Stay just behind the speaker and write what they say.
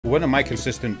One of my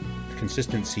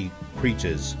consistency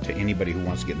preaches to anybody who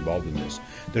wants to get involved in this.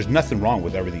 There's nothing wrong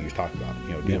with everything you're talking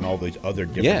about, doing all these other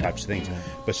different types of things.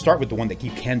 But start with the one that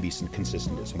you can be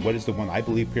consistent in. And what is the one I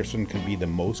believe person can be the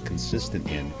most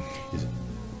consistent in is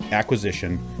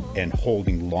acquisition and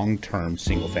holding long-term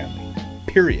single family,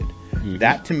 period.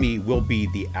 That to me will be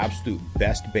the absolute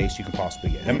best base you can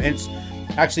possibly get. I mean, it's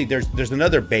actually, there's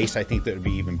another base I think that would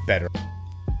be even better.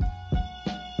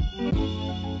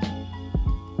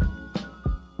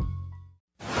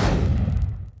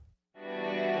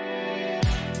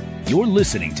 You're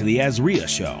listening to the AZREIA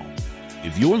Show.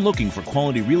 If you're looking for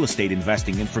quality real estate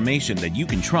investing information that you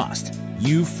can trust,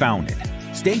 you've found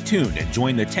it. Stay tuned and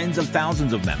join the tens of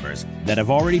thousands of members that have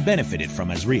already benefited from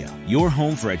AZREIA, your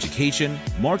home for education,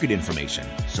 market information,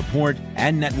 support,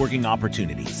 and networking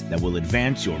opportunities that will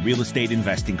advance your real estate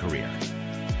investing career.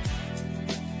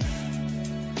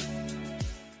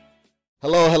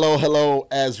 Hello,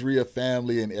 AZREIA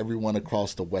family and everyone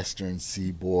across the Western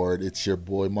Seaboard. It's your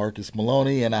boy, Marcus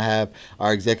Maloney, and I have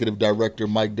our Executive Director,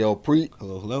 Mike Del Prete.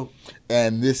 Hello.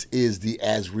 And this is the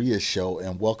AZREIA Show,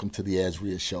 and welcome to the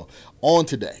AZREIA Show. On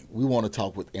today, we want to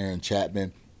talk with Aaron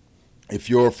Chapman. If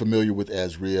you're familiar with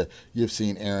AZREIA, you've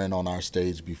seen Aaron on our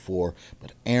stage before,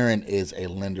 but Aaron is a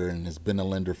lender and has been a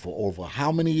lender for over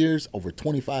how many years? Over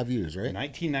 25 years, right?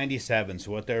 1997,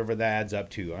 so whatever that adds up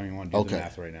to. I don't even want to do the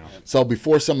math right now. So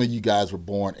before some of you guys were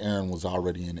born, Aaron was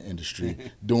already in the industry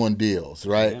doing deals,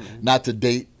 right? Yeah, not to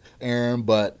date Aaron,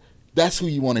 but that's who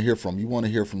you want to hear from. You want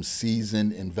to hear from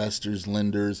seasoned investors,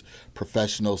 lenders,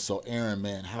 professionals. So Aaron,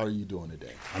 man, how are you doing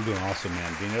today? I'm doing awesome,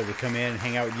 man. Being able to come in and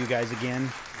hang out with you guys again.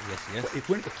 Yes.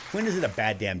 When is it a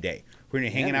bad damn day? We're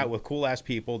hanging out with cool-ass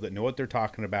people that know what they're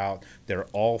talking about. They're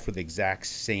all for the exact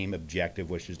same objective,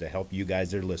 which is to help you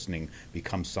guys that are listening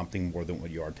become something more than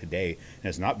what you are today. And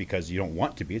it's not because you don't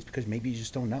want to be. It's because maybe you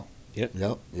just don't know. Yep.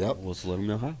 We'll just let them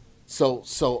know how.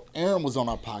 So Aaron was on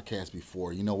our podcast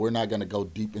before. We're not going to go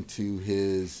deep into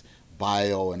his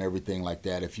bio and everything like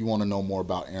that. If you want to know more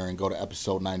about Aaron, go to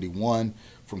episode 91,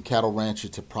 From Cattle Rancher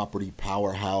to Property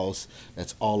Powerhouse.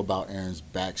 That's all about Aaron's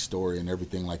backstory and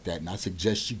everything like that. And I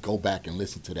suggest you go back and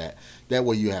listen to that. That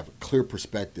way you have a clear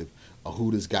perspective of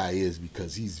who this guy is,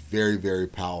 because he's very, very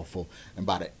powerful. And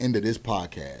by the end of this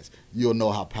podcast, you'll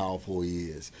know how powerful he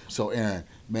is. So Aaron,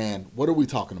 man, what are we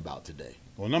talking about today?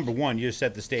 Well, number one, you just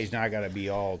set the stage. Now I got to be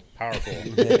all powerful. Be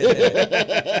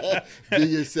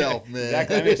yourself, man.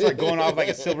 Exactly. I mean, it's like going off like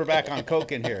a silverback on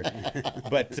coke in here.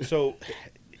 But so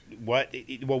what?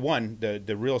 Well, one,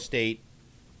 the real estate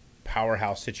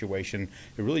powerhouse situation,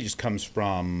 it really just comes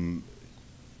from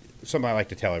something I like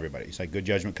to tell everybody. It's like good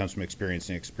judgment comes from experience,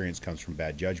 and experience comes from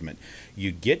bad judgment.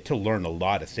 You get to learn a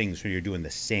lot of things when you're doing the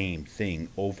same thing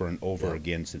over and over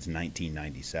again since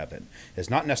 1997. It's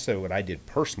not necessarily what I did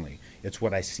personally. It's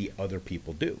what I see other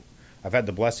people do. I've had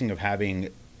the blessing of having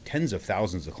tens of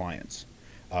thousands of clients.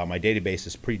 My database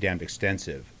is pretty damn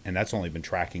extensive, and that's only been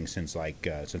tracking since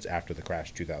since after the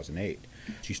crash 2008.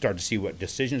 So you start to see what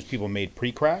decisions people made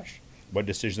pre-crash, what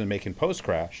decisions they're making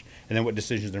post-crash, and then what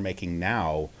decisions they're making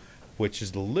now, which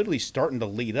is literally starting to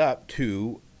lead up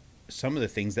to some of the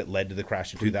things that led to the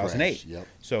crash in 2008. Yep.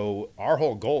 So our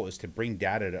whole goal is to bring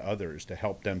data to others to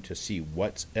help them to see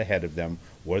what's ahead of them,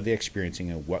 what are they experiencing,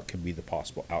 and what could be the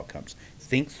possible outcomes.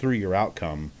 Think through your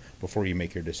outcome before you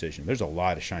make your decision. There's a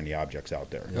lot of shiny objects out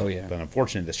there. Oh, yeah. But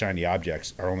unfortunately, the shiny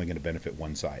objects are only going to benefit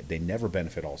one side. They never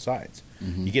benefit all sides.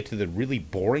 Mm-hmm. You get to the really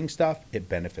boring stuff, it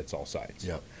benefits all sides.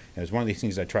 Yep. And it's one of these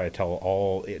things I try to tell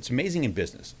all. It's amazing in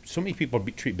business. So many people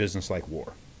treat business like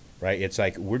war, right? It's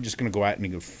like we're just going to go out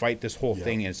and fight this whole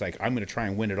thing, and it's like I'm going to try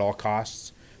and win at all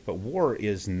costs. But war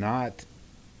is not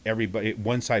everybody.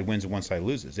 One side wins and one side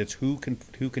loses. It's who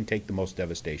can take the most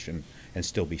devastation and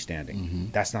still be standing. Mm-hmm.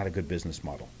 That's not a good business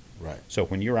model. Right. So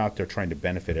when you're out there trying to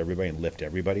benefit everybody and lift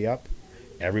everybody up,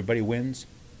 everybody wins.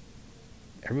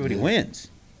 Everybody wins.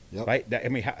 Yep. Right? I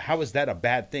mean, how is that a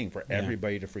bad thing for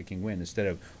everybody to freaking win instead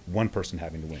of one person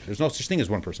having to win? There's no such thing as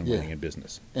one person winning in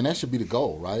business. And that should be the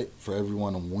goal, right? For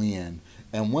everyone to win.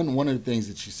 And one of the things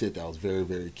that you said that was very,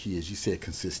 very key is you said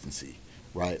consistency,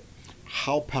 right?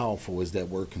 How powerful is that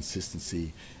word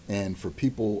consistency? And for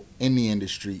people in the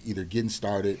industry either getting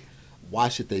started, why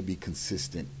should they be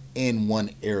consistent in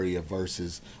one area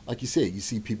versus, like you said, you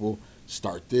see people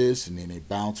start this and then they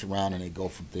bounce around and they go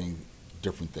from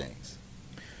different things.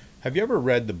 Have you ever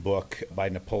read the book by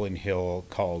Napoleon Hill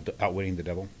called Outwitting the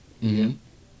Devil? Mm-hmm.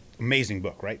 Amazing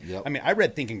book, right? Yep. I mean, I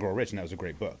read Think and Grow Rich, and that was a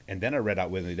great book. And then I read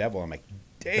Outwitting the Devil. I'm like,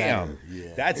 damn,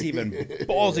 that's even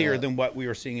ballsier than what we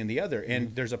were seeing in the other.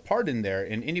 And there's a part in there,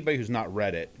 and anybody who's not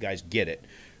read it, guys, get it.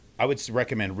 I would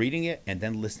recommend reading it and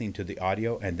then listening to the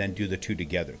audio and then do the two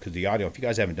together. Because the audio, if you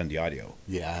guys haven't done the audio,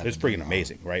 it's freaking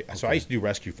amazing, right? Okay. So I used to do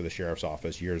rescue for the sheriff's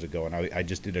office years ago, and I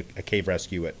just did a cave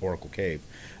rescue at Oracle Cave,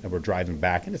 and we're driving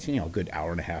back, and it's a good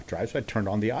hour and a half drive. So I turned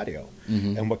on the audio,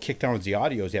 and what kicked on with the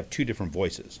audio is you have two different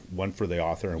voices, one for the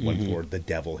author and one for the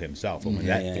devil himself. And when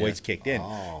that voice kicked in,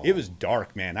 it was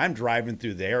dark, man. I'm driving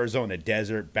through the Arizona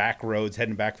desert, back roads,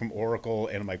 heading back from Oracle,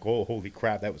 and I'm like, oh, holy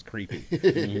crap, that was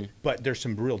creepy. But there's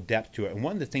some real depth to it. And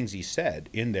one of the things he said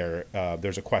in there,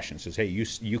 there's a question. It says, hey,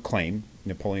 you claim,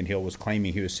 Napoleon Hill was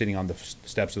claiming he was sitting on the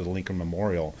steps of the Lincoln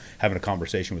Memorial having a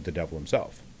conversation with the devil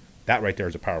himself. That right there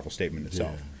is a powerful statement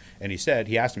itself. Yeah. And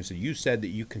he asked me, you said that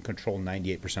you can control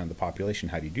 98% of the population.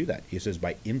 How do you do that? He says,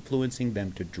 by influencing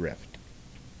them to drift.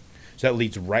 So that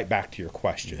leads right back to your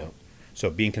question. Yep. So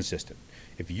being consistent.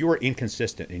 If you are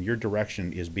inconsistent and your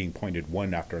direction is being pointed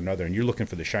one after another and you're looking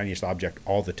for the shiniest object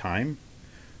all the time,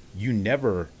 you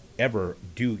never ever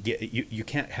you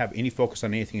can't have any focus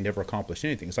on anything and never accomplish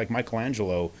anything. It's like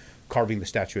Michelangelo carving the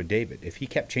statue of David. If he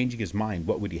kept changing his mind,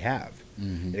 what would he have?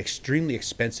 An extremely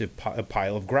expensive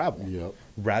pile of gravel,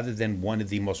 rather than one of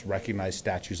the most recognized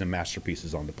statues and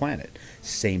masterpieces on the planet.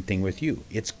 Same thing with you.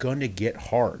 It's going to get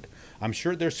hard. I'm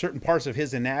sure there's certain parts of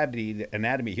his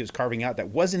anatomy he was carving out that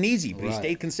wasn't easy, but he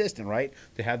stayed consistent, right,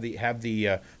 to have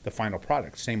the final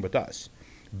product. Same with us.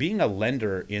 Being a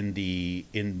lender in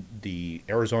the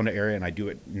Arizona area, and I do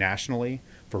it nationally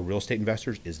for real estate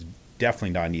investors, is definitely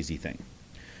not an easy thing.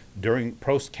 During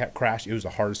post-crash, it was the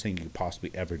hardest thing you could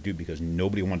possibly ever do because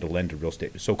nobody wanted to lend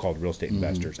to so-called real estate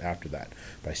investors after that.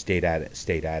 But I stayed at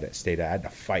it. I had to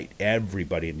fight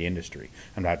everybody in the industry.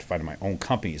 I had to fight in my own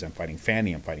companies. I'm fighting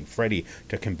Fannie. I'm fighting Freddie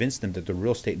to convince them that the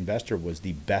real estate investor was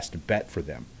the best bet for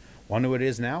them. Want to know what it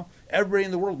is now? Everybody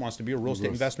in the world wants to be a real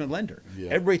estate investment lender.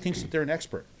 Yeah. Everybody thinks that they're an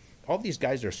expert. All these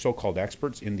guys that are so-called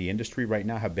experts in the industry right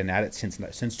now have been at it since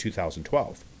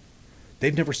 2012.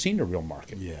 They've never seen a real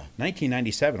market.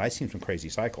 1997, I've seen some crazy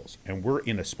cycles. And we're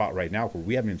in a spot right now where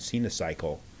we haven't even seen a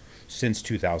cycle since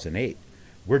 2008.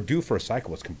 We're due for a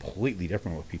cycle that's completely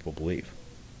different than what people believe.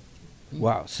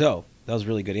 Wow. So that was a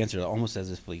really good answer. Almost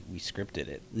as if we scripted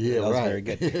it. Yeah, that was very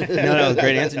good. No,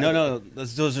 great answer. No,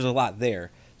 there's a lot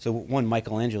there. So one,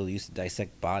 Michelangelo used to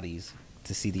dissect bodies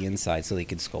to see the inside so they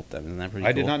could sculpt them. Isn't that pretty cool?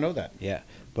 I did not know that. Yeah.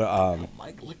 But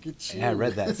Mike, look at you. Yeah, I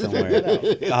read that somewhere.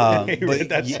 Read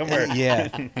that somewhere.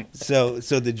 Yeah. So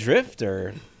the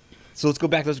drifter. So let's go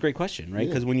back. That's a great question, right?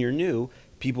 Because when you're new,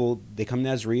 people, they come to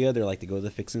AZREIA, they're like, they go to the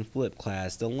fix and flip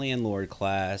class, the landlord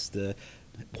class, the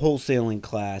wholesaling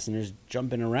class, and they're just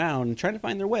jumping around and trying to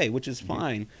find their way, which is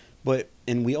fine.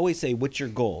 And we always say, what's your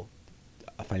goal?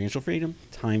 Financial freedom,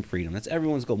 time freedom. That's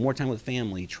everyone's goal. More time with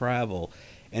family, travel.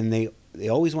 And they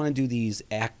always want to do these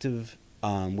active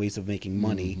ways of making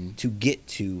money to get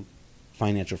to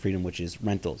financial freedom, which is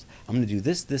rentals. I'm going to do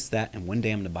this, that, and one day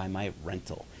I'm going to buy my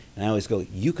rental. And I always go,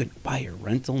 you could buy your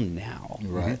rental now,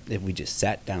 right? If we just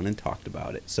sat down and talked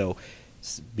about it. So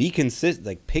be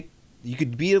consistent. You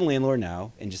could be a landlord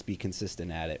now and just be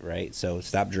consistent at it, right? So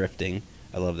stop drifting.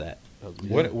 I love that.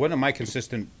 One of my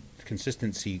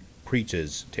consistency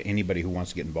preaches to anybody who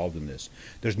wants to get involved in this.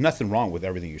 There's nothing wrong with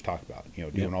everything you talk about,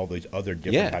 doing all those other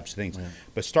different types of things.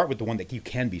 But start with the one that you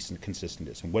can be consistent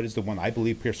in. And what is the one I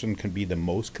believe person can be the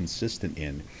most consistent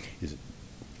in is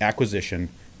acquisition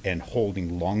and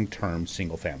holding long-term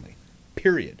single family,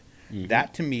 period.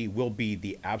 That to me will be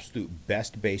the absolute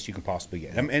best base you can possibly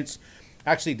get. I mean, it's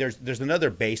actually, there's another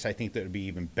base I think that would be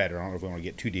even better. I don't know if we want to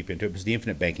get too deep into it, but it's the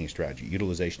infinite banking strategy,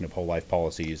 utilization of whole life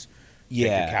policies. Take your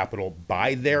capital,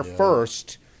 buy there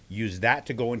first, use that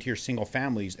to go into your single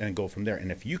families and go from there.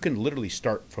 And if you can literally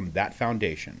start from that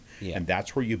foundation and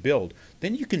that's where you build,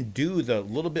 then you can do the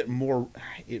little bit more.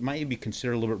 It might even be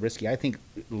considered a little bit risky. I think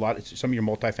some of your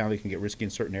multifamily can get risky in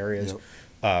certain areas.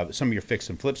 Some of your fix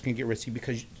and flips can get risky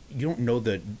because you don't know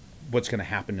what's going to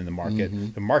happen in the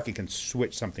market. The market can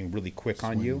switch something really quick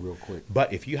on you. Real quick.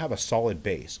 But if you have a solid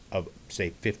base of, say,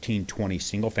 15, 20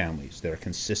 single families that are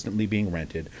consistently being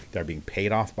rented, that are being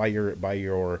paid off by your,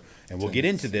 and we'll get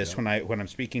into this when I'm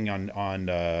speaking on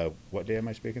what day am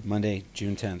I speaking? Monday,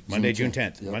 June 10th. Monday, June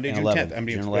 10th. Monday, June 10th. I'm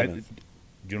June 11th.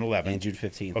 June 11th. And June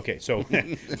 15th. Okay, so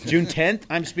June 10th,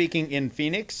 I'm speaking in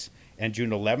Phoenix, and June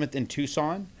 11th in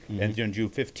Tucson, and then June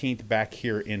 15th back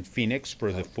here in Phoenix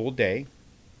for the full day.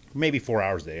 Maybe 4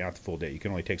 hours a day, not the full day. You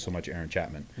can only take so much Aaron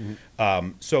Chapman.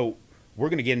 So we're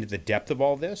going to get into the depth of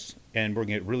all this, and we're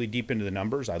going to get really deep into the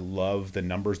numbers. I love the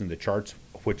numbers and the charts,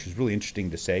 which is really interesting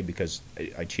to say because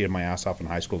I cheated my ass off in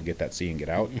high school to get that C and get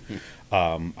out.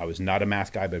 I was not a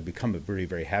math guy, but I've become a very,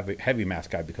 very heavy math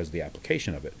guy because of the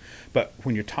application of it. But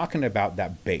when you're talking about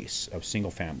that base of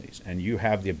single families and you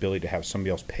have the ability to have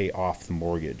somebody else pay off the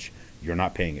mortgage, you're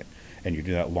not paying it, and you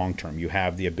do that long term, you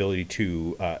have the ability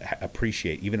to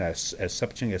appreciate even as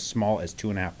something as small as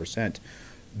 2.5%.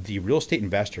 The real estate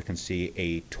investor can see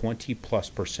a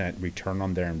 20+% return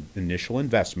on their initial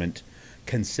investment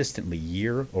consistently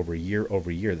year over year over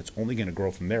year. That's only going to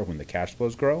grow from there when the cash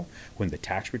flows grow, when the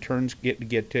tax returns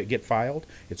get filed.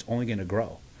 It's only going to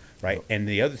grow, right? Yep. And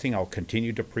the other thing I'll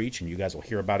continue to preach, and you guys will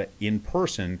hear about it in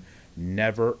person,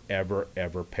 never, ever,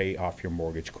 ever pay off your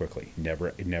mortgage quickly.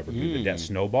 Never do the debt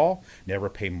snowball. Never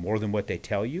pay more than what they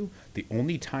tell you. The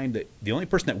only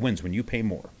person that wins when you pay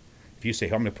more, if you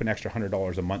say, oh, I'm going to put an extra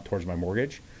 $100 a month towards my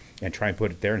mortgage and try and put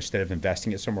it there instead of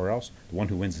investing it somewhere else, the one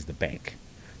who wins is the bank.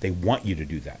 They want you to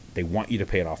do that. They want you to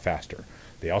pay it off faster.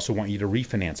 They also want you to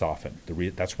refinance often.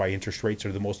 That's why interest rates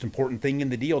are the most important thing in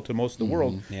the deal to most of the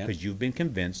world, because you've been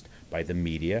convinced by the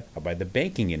media or by the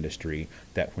banking industry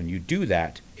that when you do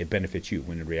that, it benefits you,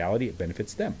 when in reality, it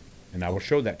benefits them. And I will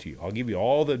show that to you. I'll give you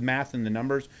all the math and the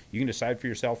numbers. You can decide for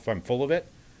yourself if I'm full of it.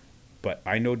 But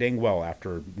I know dang well,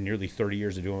 after nearly 30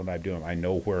 years of doing what I'm doing, I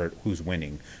know who's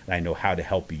winning, and I know how to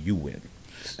help you win.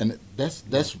 And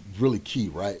that's really key,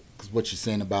 right? Because what you're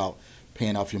saying about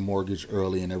paying off your mortgage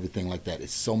early and everything like that.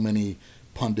 It's so many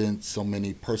pundits, so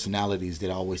many personalities that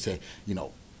always say,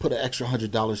 put an extra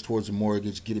 $100 towards a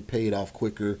mortgage, get it paid off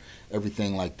quicker,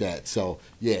 everything like that. So,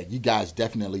 yeah, you guys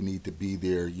definitely need to be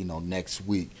there, next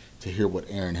week to hear what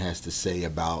Aaron has to say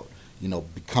about,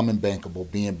 becoming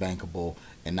bankable, being bankable,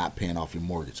 and not paying off your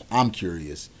mortgage. I'm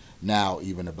curious now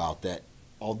even about that.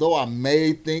 Although I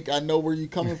may think I know where you're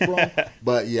coming from,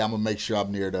 but yeah, I'm going to make sure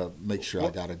I'm near to make sure I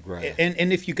got a grasp.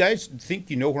 And if you guys think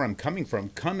you know where I'm coming from,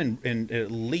 come and at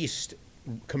least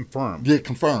confirm. Yeah,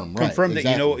 confirm, right. Confirm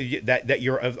exactly. that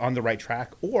you're on the right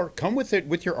track, or come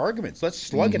with your arguments. Let's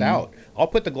slug it out. I'll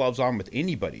put the gloves on with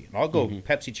anybody. I'll go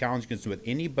Pepsi challenge against with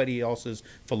anybody else's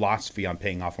philosophy on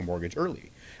paying off a mortgage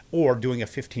early, or doing a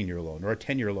 15-year loan or a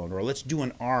 10-year loan, or let's do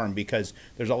an ARM, because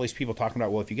there's all these people talking about,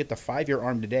 well, if you get the 5-year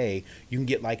ARM today, you can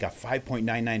get like a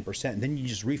 5.99%, and then you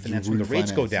just refinance when the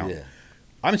rates go down. Yeah.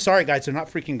 I'm sorry, guys, they're not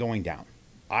freaking going down.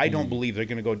 I don't believe they're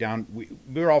going to go down.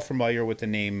 We're all familiar with the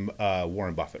name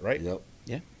Warren Buffett, right? Yep.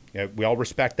 Yeah. We all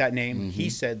respect that name. He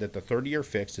said that the 30-year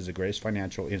fixed is the greatest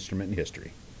financial instrument in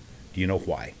history. Do you know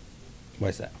why? Why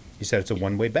is that? He said it's a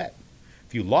one-way bet.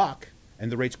 If you lock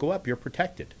and the rates go up, you're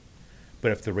protected.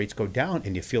 But if the rates go down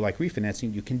and you feel like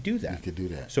refinancing, you can do that. You can do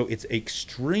that. So it's an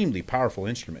extremely powerful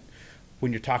instrument.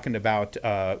 When you're talking about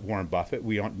Warren Buffett,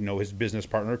 we don't know his business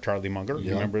partner, Charlie Munger.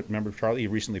 Yeah. Remember Charlie? He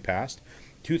recently passed.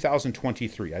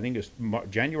 2023, I think it was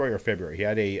January or February, he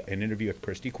had an interview with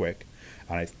Christy Quick,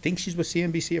 and I think she's with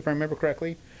CNBC if I remember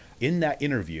correctly. In that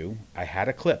interview, I had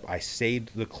a clip. I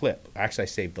saved the clip. Actually, I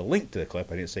saved the link to the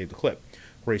clip. I didn't save the clip,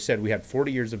 where he said we had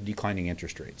 40 years of declining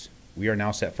interest rates. We are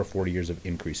now set for 40 years of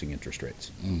increasing interest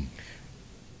rates.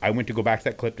 I went to go back to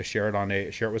that clip to share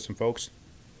it with some folks.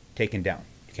 Taken down.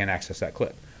 You can't access that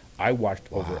clip. I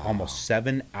watched over almost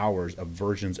 7 hours of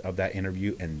versions of that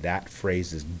interview, and that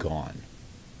phrase is gone.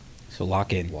 So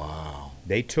lock in. Wow.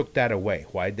 They took that away.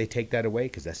 Why did they take that away?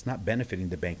 Because that's not benefiting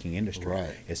the banking industry.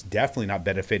 Right. It's definitely not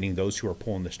benefiting those who are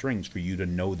pulling the strings for you to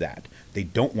know that. They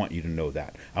don't want you to know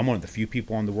that. I'm one of the few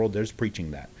people in the world that's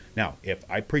preaching that. Now, if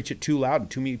I preach it too loud and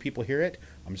too many people hear it,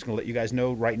 I'm just going to let you guys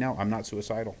know right now I'm not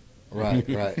suicidal. Right.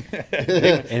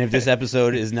 And if this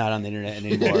episode is not on the internet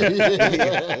anymore,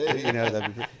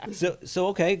 So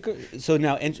okay. So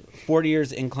now 40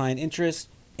 years inclined interest.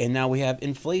 And now we have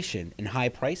inflation and high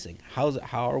pricing. How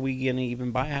are we going to even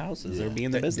buy houses or be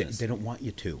in the business? They don't want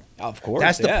you to. Of course.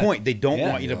 That's the point. They don't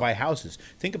want you to buy houses.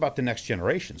 Think about the next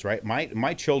generations, right?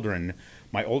 My children,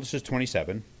 my oldest is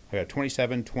 27. I got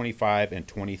 27, 25, and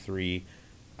 23,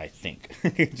 I think.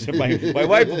 So my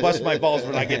wife will bust my balls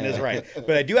for not getting this right.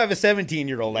 But I do have a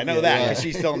 17-year-old. I know that because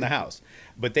she's still in the house.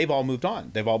 But they've all moved on.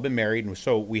 They've all been married. And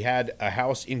so we had a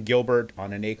house in Gilbert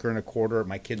on an acre and a quarter.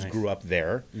 My kids grew up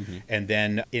there. And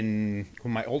then when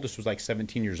my oldest was like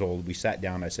 17 years old, we sat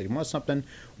down. I said, you want something?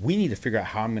 We need to figure out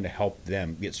how I'm going to help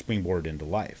them get springboarded into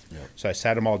life. Yep. So I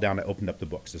sat them all down. I opened up the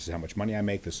books. This is how much money I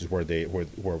make. This is where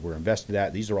we're invested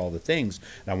at. These are all the things.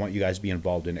 And I want you guys to be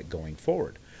involved in it going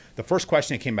forward. The first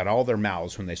question that came out of all their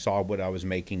mouths when they saw what I was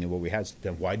making and what we had,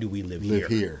 then why do we live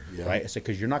here? Yeah. Right? I said,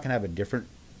 because you're not going to have a different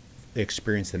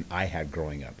experience than I had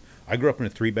growing up. I grew up in a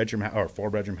 3-bedroom or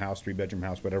 4-bedroom house, 3-bedroom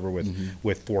house, whatever,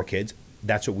 with 4 kids.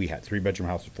 That's what we had, 3-bedroom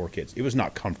house with 4 kids. It was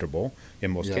not comfortable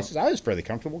in most Yeah. cases. I was fairly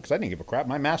comfortable because I didn't give a crap.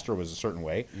 My master was a certain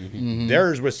way.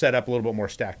 Theirs was set up a little bit more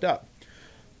stacked up.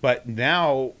 But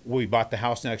now we bought the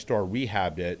house next door,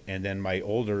 rehabbed it, and then my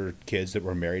older kids that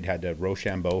were married had to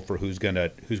Rochambeau for who's gonna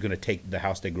take the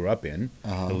house they grew up in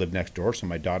to live next door. So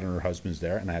my daughter and her husband's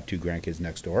there, and I have 2 grandkids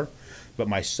next door. But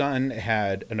my son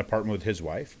had an apartment with his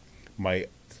wife. My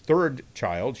third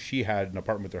child, she had an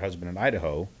apartment with her husband in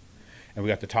Idaho, and we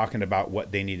got to talking about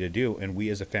what they needed to do. And we,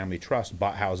 as a family trust,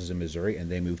 bought houses in Missouri,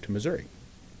 and they moved to Missouri.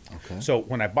 Okay. So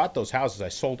when I bought those houses, I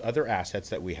sold other assets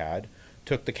that we had,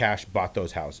 took the cash, bought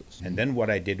those houses. And then what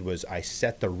I did was I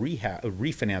set the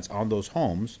refinance on those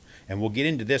homes, and we'll get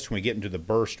into this when we get into the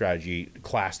BRRRR strategy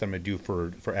class that I'm going to do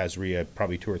for AZREIA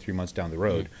probably 2 or 3 months down the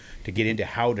road to get into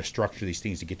how to structure these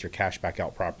things to get your cash back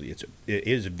out properly. It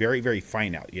is very, very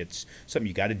fine out. It's something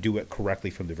you got to do it correctly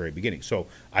from the very beginning. So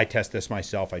I test this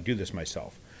myself. I do this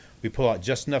myself. We pull out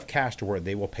just enough cash to where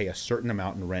they will pay a certain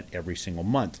amount in rent every single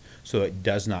month, so it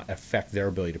does not affect their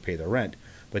ability to pay their rent.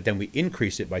 But then we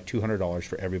increase it by $200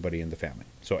 for everybody in the family.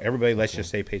 So everybody, let's just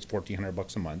say, pays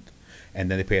 $1,400 a month, and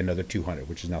then they pay another $200,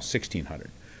 which is now $1,600.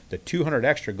 The $200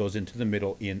 extra goes into the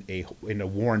middle in a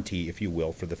warranty, if you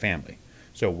will, for the family.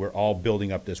 So we're all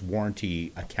building up this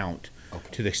warranty account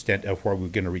to the extent of where we're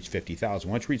going to reach $50,000.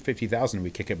 Once we reach $50,000,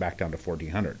 we kick it back down to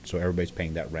 $1,400. So everybody's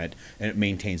paying that rent, and it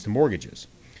maintains the mortgages.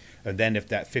 And then if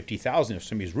that $50,000, if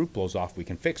somebody's roof blows off, we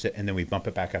can fix it, and then we bump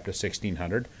it back up to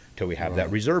 $1,600 till we have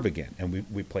that reserve again, and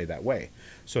we play that way.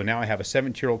 So now I have a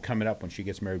 17-year-old coming up when she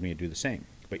gets married, we do the same.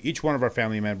 But each one of our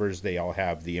family members, they all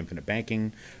have the infinite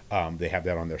banking. They have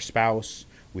that on their spouse.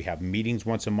 We have meetings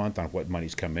once a month on what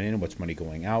money's coming in, what's money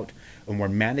going out, and we're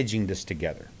managing this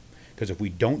together. Because if we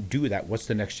don't do that, what's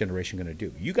the next generation going to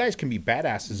do? You guys can be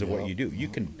badasses at what you do. You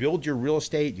can build your real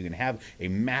estate. You can have a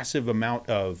massive amount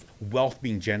of wealth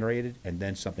being generated, and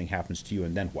then something happens to you,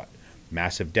 and then what?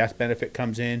 Massive death benefit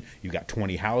comes in. You've got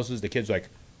 20 houses. The kid's like,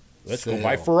 let's go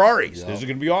buy Ferraris. This is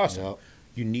going to be awesome.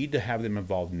 You need to have them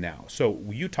involved now. So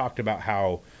you talked about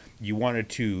how you wanted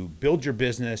to build your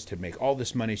business to make all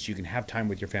this money so you can have time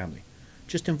with your family.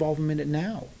 Just involve them in it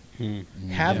now.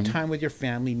 Have time with your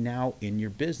family now in your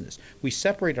business. We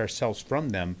separate ourselves from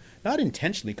them, not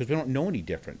intentionally because we don't know any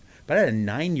different, but I had a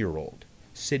 9-year-old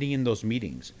sitting in those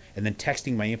meetings and then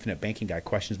texting my infinite banking guy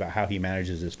questions about how he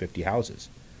manages his 50 houses.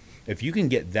 If you can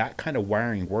get that kind of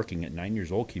wiring working at 9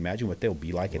 years old, can you imagine what they'll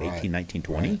be like at 18, 19,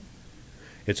 20?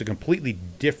 It's a completely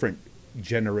different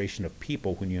generation of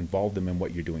people when you involve them in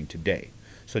what you're doing today.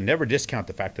 So never discount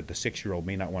the fact that the 6-year-old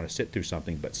may not want to sit through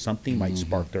something, but something might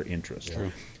spark their interest.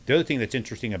 The other thing that's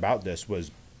interesting about this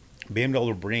was being able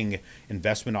to bring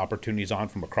investment opportunities on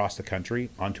from across the country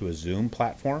onto a Zoom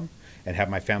platform and have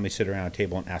my family sit around a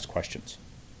table and ask questions.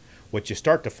 What you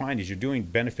start to find is you're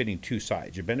benefiting 2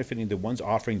 sides. You're benefiting the ones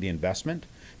offering the investment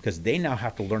because they now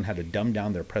have to learn how to dumb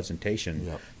down their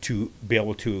presentation to be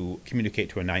able to communicate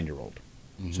to a 9-year-old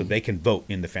so they can vote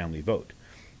in the family vote.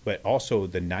 But also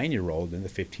the 9-year-old and the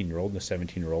 15-year-old and the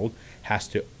 17-year-old has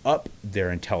to up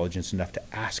their intelligence enough to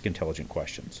ask intelligent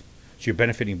questions. So you're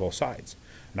benefiting both sides.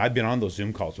 And I've been on those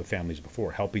Zoom calls with families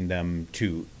before, helping them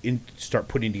to start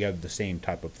putting together the same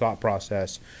type of thought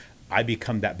process. I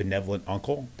become that benevolent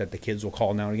uncle that the kids will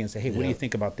call now and again and say, hey, what do you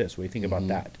think about this? What do you think about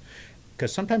that?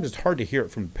 Because sometimes it's hard to hear it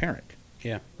from the parent.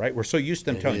 Right? We're so used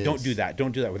to them telling, don't do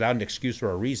that without an excuse or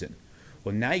a reason.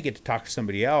 Well, now you get to talk to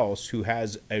somebody else who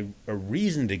has a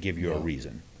reason to give you a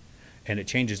reason, and it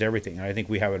changes everything. And I think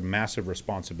we have a massive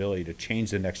responsibility to change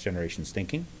the next generation's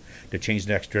thinking, to change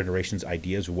the next generation's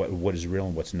ideas of what is real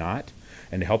and what's not,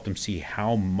 and to help them see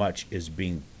how much is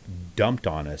being dumped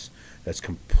on us that's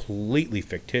completely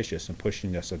fictitious and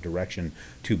pushing us a direction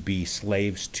to be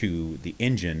slaves to the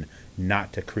engine,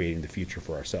 not to creating the future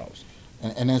for ourselves.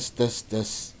 And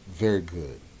that's very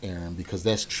good, Aaron, because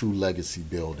that's true legacy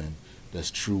building. That's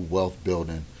true wealth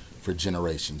building for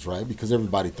generations, right? Because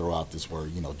everybody throw out this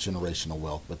word, generational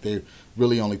wealth, but they're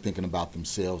really only thinking about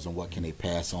themselves and what can they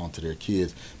pass on to their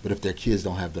kids. But if their kids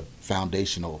don't have the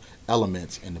foundational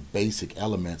elements and the basic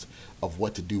elements of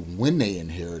what to do when they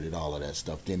inherited all of that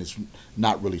stuff, then it's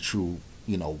not really true,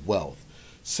 wealth.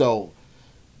 So,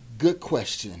 good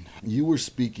question. You were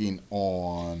speaking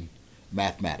on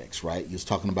mathematics, right? You was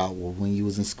talking about, when you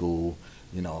was in school,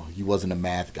 you wasn't a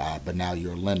math guy, but now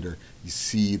you're a lender. You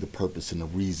see the purpose and the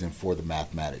reason for the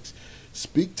mathematics.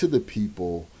 Speak to the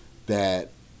people that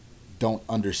don't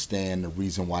understand the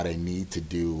reason why they need to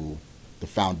do the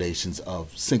foundations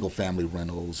of single-family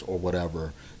rentals or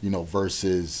whatever,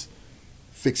 versus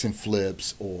fix and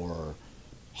flips or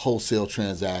wholesale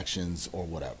transactions or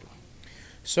whatever.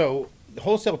 So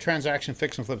wholesale transaction,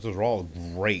 fix and flips, those are all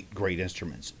great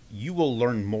instruments. You will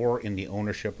learn more in the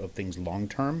ownership of things long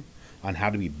term on how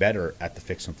to be better at the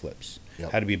fix and flips,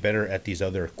 how to be better at these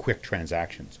other quick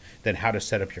transactions, than how to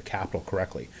set up your capital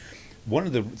correctly. One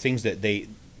of the things that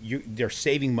they're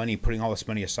saving money, putting all this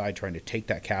money aside, trying to take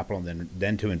that capital and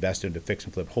then to invest into fix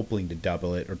and flip, hoping to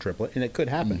double it or triple it, and it could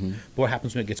happen. But what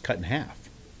happens when it gets cut in half?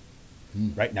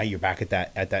 Right now, you're back at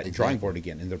that drawing board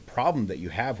again. And the problem that you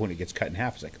have when it gets cut in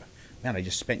half is like, man, I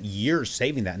just spent years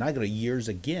saving that, and I got years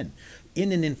again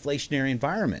in an inflationary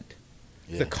environment.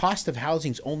 The cost of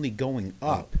housing's only going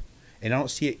up, and I don't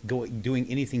see it doing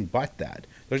anything but that.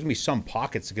 There's going to be some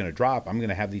pockets that are going to drop. I'm going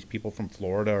to have these people from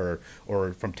Florida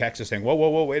or from Texas saying,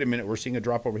 whoa, wait a minute, we're seeing a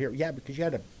drop over here. Yeah, because you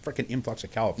had a freaking influx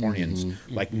of Californians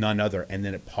like none other, and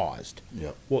then it paused.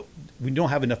 Well, we don't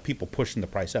have enough people pushing the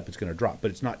price up. It's going to drop,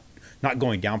 but it's not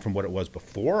going down from what it was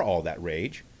before all that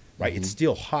rage, right? It's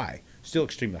still high, still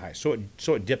extremely high. So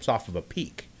it dips off of a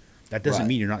peak. That doesn't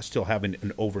mean you're not still having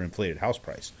an overinflated house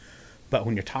price. But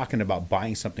when you're talking about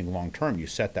buying something long term, you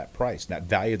set that price. That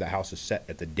value of the house is set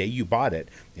at the day you bought it,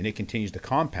 and it continues to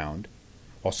compound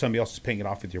while somebody else is paying it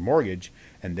off with your mortgage.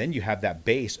 And then you have that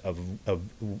base of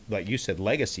like you said,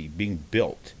 legacy being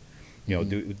built. You know,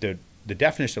 the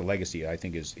definition of legacy, I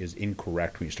think, is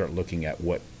incorrect when you start looking at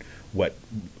what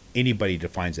anybody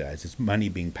defines it as. It's money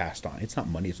being passed on. It's not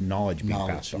money; it's knowledge being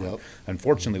passed on.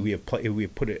 Unfortunately, we have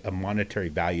put a monetary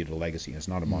value to legacy. And it's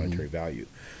not a monetary value.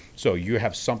 So you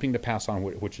have something to pass on,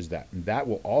 which is that. And that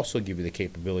will also give you the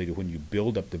capability to, when you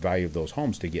build up the value of those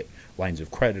homes, to get lines of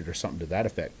credit or something to that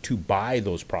effect to buy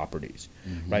those properties,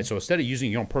 right? So instead of using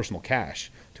your own personal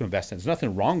cash to invest in, there's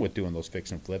nothing wrong with doing those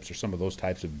fix and flips or some of those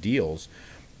types of deals,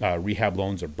 rehab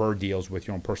loans or BRRRR deals with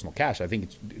your own personal cash. I think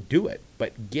do it,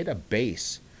 but get a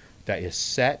base that is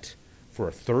set for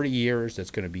 30 years,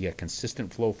 that's going to be a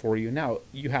consistent flow for you. Now,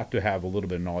 you have to have a little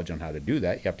bit of knowledge on how to do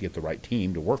that. You have to get the right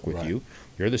team to work with you.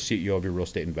 You're the CEO of your real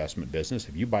estate investment business.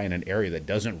 If you buy in an area that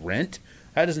doesn't rent,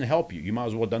 that doesn't help you. You might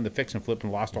as well have done the fix and flip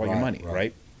and lost all your money,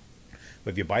 right?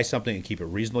 But if you buy something and keep it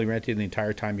reasonably rented the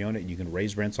entire time you own it, and you can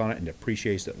raise rents on it and it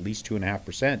appreciates at least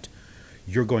 2.5%,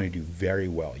 you're going to do very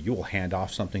well. You will hand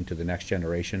off something to the next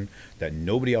generation that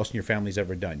nobody else in your family's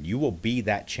ever done. You will be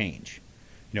that change.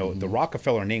 You know, the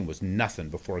Rockefeller name was nothing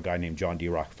before a guy named John D.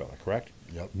 Rockefeller, correct?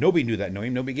 Nobody knew that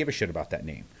name. Nobody gave a shit about that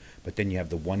name. But then you have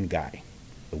the one guy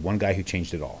who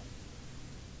changed it all.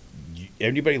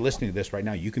 Anybody listening to this right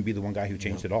now, you can be the one guy who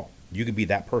changed it all. You can be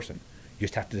that person. You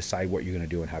just have to decide what you're going to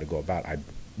do and how to go about it.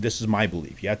 This is my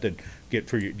belief. You have to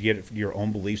get your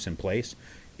own beliefs in place,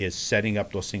 is setting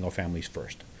up those single families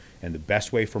first. And the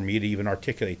best way for me to even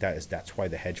articulate that is that's why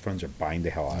the hedge funds are buying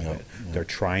the hell out of it. They're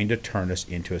trying to turn us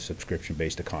into a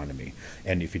subscription-based economy.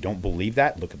 And if you don't believe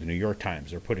that, look at the New York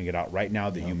Times. They're putting it out right now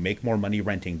that you make more money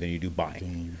renting than you do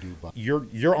buying.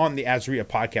 You're on the AZREIA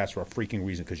podcast for a freaking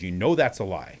reason, because you know that's a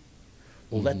lie.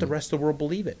 Well, let the rest of the world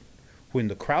believe it. When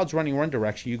the crowd's running one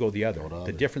direction, you go the other.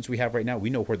 The difference we have right now, we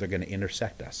know where they're going to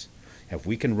intersect us. If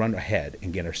we can run ahead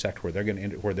and intersect where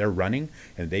they're running,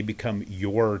 and they become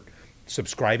your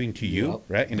subscribing to you,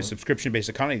 right? In a subscription-based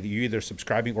economy, you're either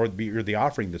subscribing or you're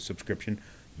offering the subscription.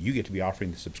 You get to be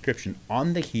offering the subscription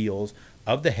on the heels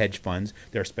of the hedge funds.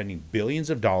 They're spending billions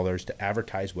of dollars to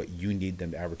advertise what you need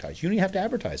them to advertise. You don't even have to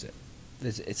advertise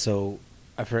it. So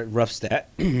I've heard rough stat,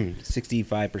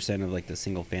 65% of like the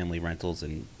single-family rentals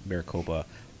in Maricopa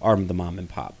are the mom and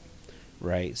pop,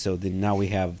 right? So then now we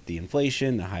have the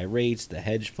inflation, the high rates, the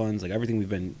hedge funds, like everything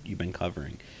you've been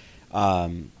covering.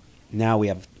 Now we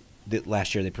have.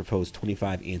 Last year they proposed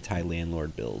 25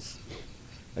 anti-landlord bills.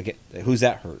 Okay, who's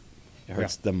that hurt? It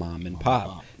hurts the mom and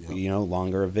pop. You know,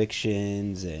 longer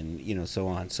evictions and so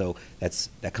on. So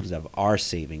that comes out of our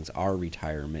savings, our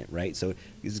retirement, right? So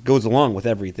it goes along with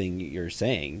everything you're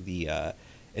saying.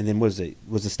 And then was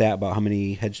the stat about how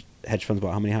many hedge funds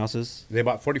bought how many houses? They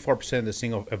bought 44%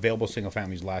 of the available single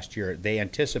families last year. They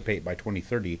anticipate by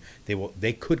 2030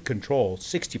 they could control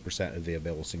 60% of the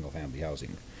available single family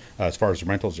housing. As far as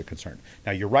rentals are concerned.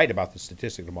 Now, you're right about the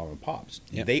statistic of mom and pops.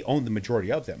 They own the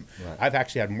majority of them. I've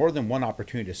actually had more than one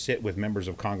opportunity to sit with members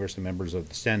of Congress and members of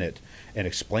the Senate and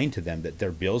explain to them that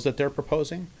their bills that they're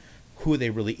proposing, who they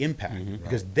really impact,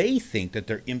 because they think that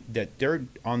they're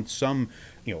on some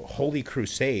holy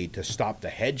crusade to stop the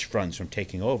hedge funds from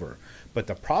taking over. But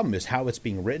the problem is how it's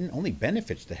being written only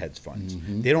benefits the hedge funds.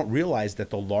 They don't realize that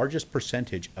the largest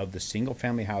percentage of the single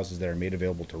family houses that are made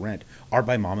available to rent are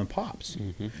by mom and pops.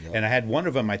 And I had one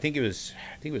of them, I think it was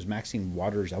Maxine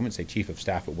Waters, I wouldn't say chief of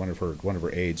staff, but one of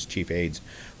her aides, chief aides,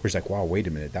 where she's like, wow, wait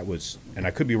a minute, that was, and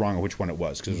I could be wrong on which one it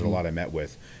was, because there's a lot I met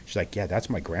with. She's like, yeah, that's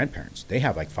my grandparents. They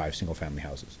have like 5 single family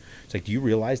houses. It's like, do you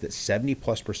realize that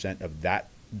 70+% of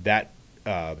that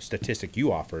statistic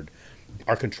you offered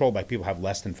are controlled by people who have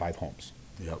less than 5 homes?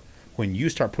 Yep. When you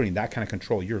start putting that kind of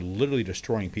control, you're literally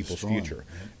destroying people's future.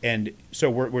 And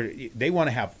so they want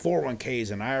to have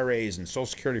 401ks and IRAs and Social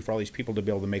Security for all these people to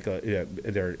be able to make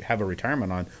have a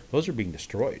retirement on. Those are being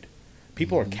destroyed.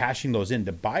 People are cashing those in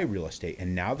to buy real estate,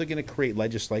 and now they're going to create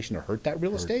legislation to hurt that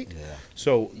real estate.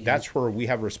 So that's where we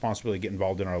have a responsibility to get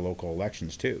involved in our local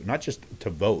elections too, not just to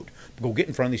vote, but go get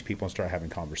in front of these people and start having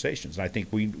conversations. And I think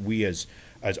we as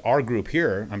our group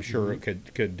here, I'm sure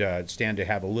could stand to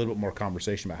have a little bit more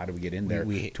conversation about how do we get in there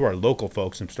to our local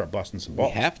folks and start busting some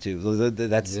balls. We have to.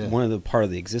 That's one of the part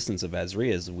of the existence of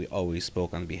AZREIA is we always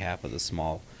spoke on behalf of the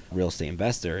small real estate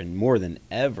investor, and more than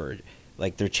ever,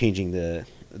 like they're changing the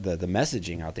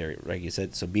messaging out there, like you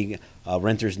said. So being a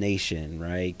renter's nation,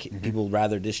 right? People would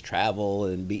rather just travel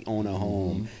and own a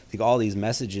home. I think all these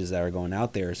messages that are going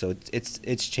out there. So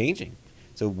it's changing.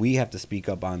 So we have to speak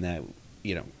up on that.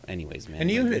 Anyways, man.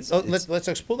 And let's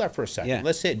explore that for a second. Yeah.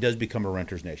 Let's say it does become a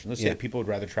renter's nation. Let's say that people would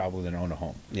rather travel than own a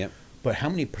home. Yep. But how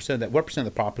many percent what percent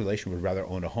of the population would rather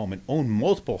own a home and own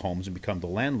multiple homes and become the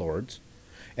landlords?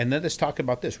 And then let's talk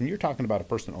about this. When you're talking about a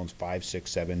person that owns 5,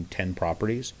 6, 7, 10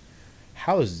 properties,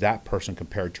 how is that person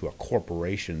compared to a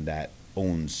corporation that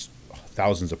owns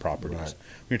thousands of properties? Right.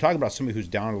 When you're talking about somebody who's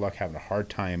down on luck, having a hard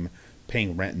time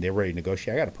paying rent, and they're ready to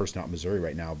negotiate. I got a person out in Missouri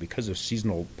right now, because of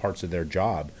seasonal parts of their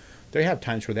job, they have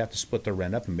times where they have to split their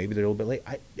rent up, and maybe they're a little bit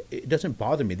late. It doesn't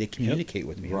bother me. They communicate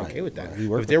with me. I'm okay with that.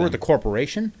 If they were the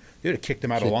corporation, they would have kicked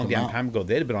them out a long damn time ago.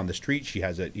 They'd have been on the street. She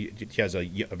has a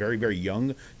very, very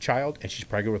young child, and she's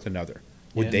pregnant with another.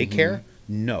 Would they care?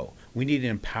 No. We need to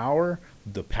empower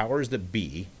the powers that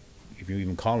be, if you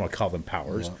even call them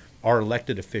powers, our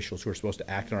elected officials who are supposed to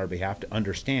act on our behalf, to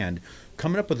understand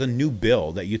coming up with a new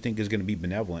bill that you think is going to be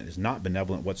benevolent is not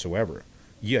benevolent whatsoever.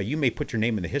 Yeah, you may put your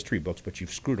name in the history books, but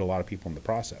you've screwed a lot of people in the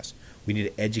process. We need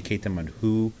to educate them on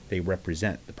who they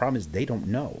represent. The problem is they don't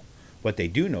know. What they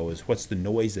do know is what's the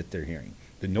noise that they're hearing.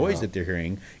 The noise that they're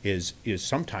hearing is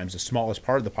sometimes the smallest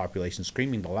part of the population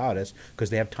screaming the loudest because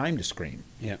they have time to scream.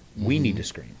 Yeah, we need to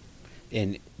scream.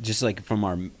 And just like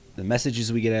from the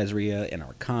messages we get at AZREIA and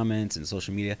our comments and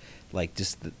social media, like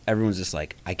everyone's just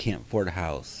like, I can't afford a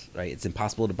house, right? It's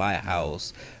impossible to buy a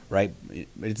house, right?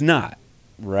 It's not.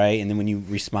 Right, and then when you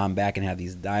respond back and have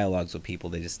these dialogues with people,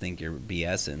 they just think you're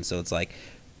BSing. So it's like,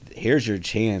 here's your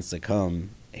chance to come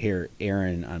hear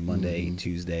Aaron on Monday,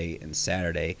 Tuesday, and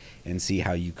Saturday, and see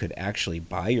how you could actually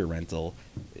buy your rental.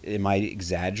 Am I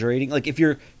exaggerating? Like, if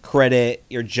your credit,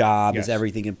 your job is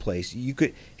everything in place, you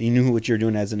knew what you're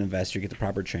doing as an investor, get the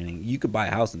proper training, you could buy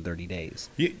a house in 30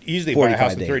 days. You easily buy a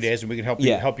house in 30 days, and we can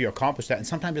help you accomplish that. And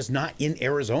sometimes it's not in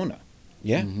Arizona.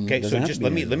 Yeah. Okay. So just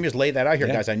let me just lay that out here,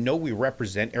 guys. I know we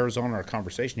represent Arizona in our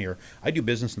conversation here. I do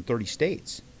business in 30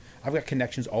 states. I've got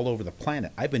connections all over the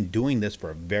planet. I've been doing this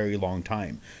for a very long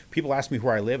time. People ask me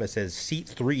where I live. I says seat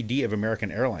 3D of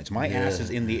American Airlines. My ass is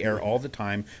in the air all the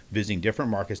time, visiting different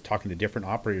markets, talking to different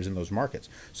operators in those markets.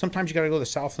 Sometimes you got to go to the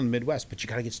South and the Midwest, but you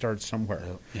got to get started somewhere.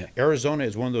 Arizona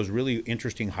is one of those really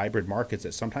interesting hybrid markets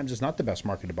that sometimes is not the best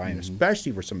market to buy in,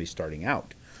 especially for somebody starting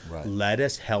out. Let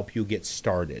us help you get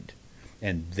started.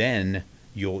 And then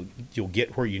you'll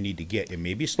get where you need to get. It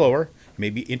may be slower, it may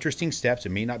be interesting steps. It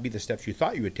may not be the steps you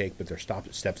thought you would take, but they're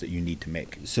steps that you need to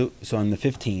make. So on the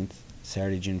 15th,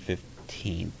 Saturday, June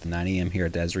 15th, 9 a.m. here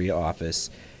at the AZREIA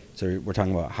office, so we're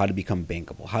talking about how to become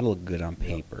bankable, how to look good on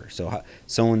paper. So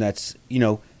someone that's,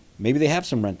 maybe they have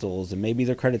some rentals and maybe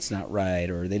their credit's not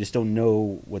right, or they just don't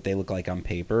know what they look like on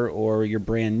paper, or you're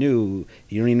brand new,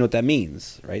 you don't even know what that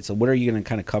means, right? So what are you going to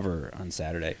kind of cover on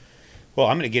Saturday? Well,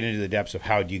 I'm going to get into the depths of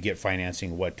how do you get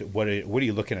financing. What are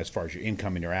you looking at as far as your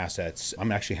income and your assets?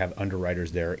 I'm actually have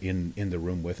underwriters there in the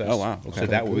room with us. Oh wow! Okay. So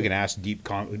that way we can ask deep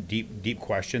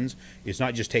questions. It's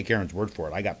not just take Aaron's word for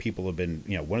it. I got people who've been,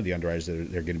 one of the underwriters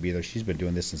that they're going to be there. She's been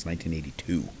doing this since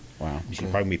 1982. Wow.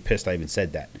 She's probably be pissed I even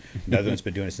said that. Another one's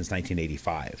been doing it since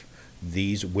 1985.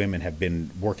 these women have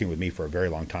been working with me for a very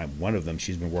long time. One of them,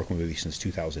 she's been working with me since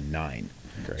 2009.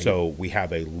 Great. So we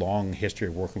have a long history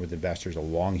of working with investors, a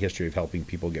long history of helping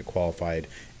people get qualified,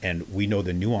 and we know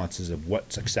the nuances of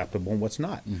what's acceptable and what's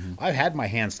not. I've had my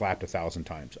hand slapped 1,000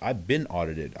 times. I've been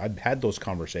audited. I've had those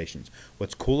conversations.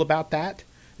 What's cool about that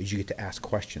is you get to ask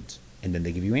questions, and then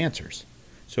they give you answers.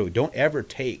 So don't ever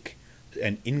take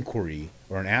an inquiry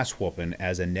or an ass whooping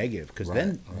as a negative, because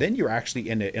then you're actually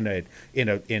in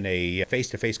a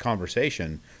face-to-face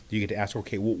conversation. You get to ask,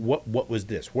 okay, well, what was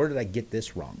this? Where did I get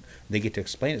this wrong? They get to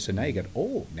explain it. So now you go,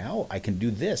 oh, now I can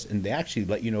do this, and they actually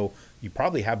let you know you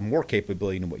probably have more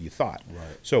capability than what you thought.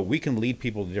 So we can lead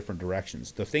people to different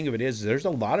directions. The thing of it is, there's a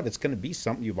lot of it's going to be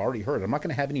something you've already heard. I'm not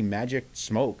going to have any magic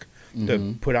smoke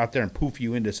to put out there and poof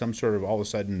you into some sort of all of a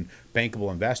sudden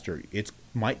bankable investor. It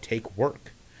might take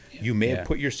work. You may have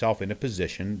put yourself in a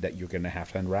position that you're going to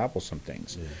have to unravel some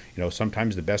things. You know,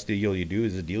 sometimes the best deal you do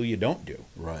is a deal you don't do.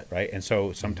 Right. And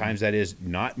so sometimes that is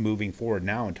not moving forward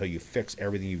now until you fix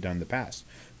everything you've done in the past.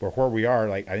 But where we are,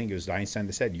 like I think it was Einstein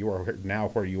that said, you are now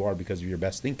where you are because of your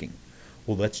best thinking.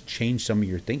 Well, let's change some of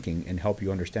your thinking and help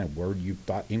you understand where you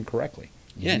thought incorrectly.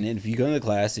 Yeah, and if you go to the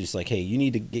class, it's just like, hey, you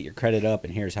need to get your credit up,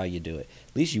 and here's how you do it.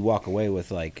 At least you walk away with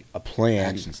like a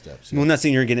plan. Action steps. Well, I'm not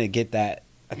saying you're going to get that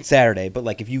on Saturday, but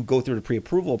like if you go through the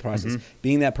pre-approval process,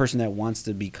 being that person that wants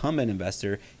to become an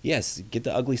investor, yes, get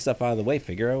the ugly stuff out of the way,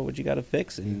 figure out what you got to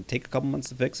fix, and take a couple months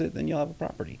to fix it, then you'll have a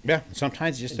property. Yeah,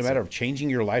 sometimes it's just a matter of changing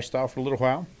your lifestyle for a little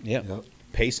while. Yep.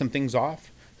 Pay some things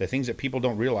off. The things that people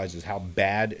don't realize is how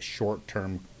bad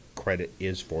short-term credit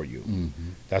is for you.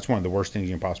 That's one of the worst things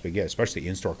you can possibly get, especially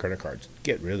in-store credit cards.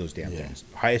 Get rid of those damn things.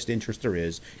 Highest interest there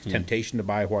is. Temptation to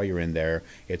buy while you're in there.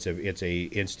 It's a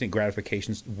instant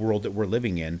gratification world that we're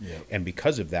living in, and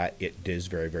because of that, it is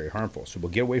very, very harmful. So we'll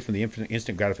get away from the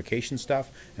instant gratification stuff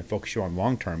and focus you on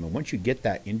long-term. And once you get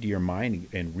that into your mind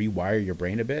and rewire your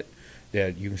brain a bit,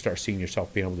 that you can start seeing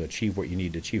yourself being able to achieve what you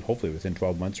need to achieve, hopefully within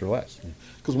 12 months or less.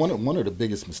 Because one of the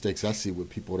biggest mistakes I see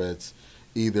with people that's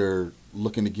either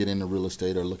looking to get into real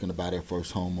estate or looking to buy their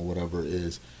first home or whatever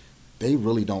is they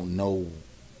really don't know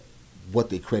what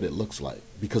their credit looks like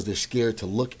because they're scared to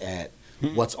look at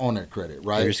what's on their credit,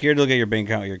 right? If you're scared to look at your bank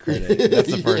account, your credit. That's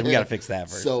the first. We got to fix that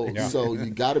first. So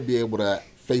you got to be able to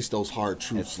face those hard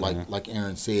truths, like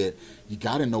Aaron said. You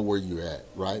got to know where you're at,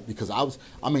 right? Because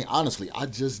honestly, I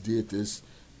just did this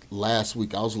last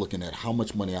week. I was looking at how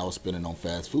much money I was spending on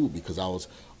fast food because I was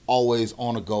always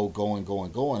on a go, going,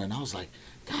 and I was like,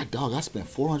 God, dog, I spent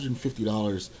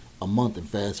 $450 a month in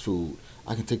fast food.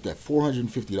 I can take that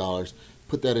 $450,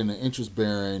 put that in an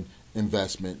interest-bearing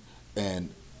investment, and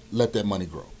let that money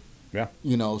grow. Yeah.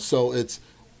 You know, so it's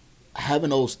having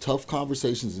those tough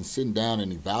conversations and sitting down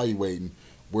and evaluating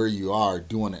where you are,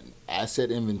 doing an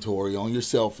asset inventory on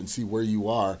yourself and see where you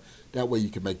are. That way you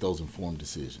can make those informed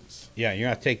decisions. Yeah, you're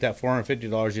going to take that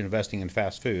 $450 you're investing in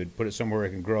fast food, put it somewhere where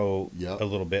it can grow a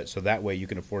little bit, so that way you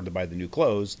can afford to buy the new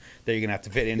clothes that you're going to have to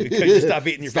fit in because you stop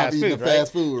eating your fast food, right?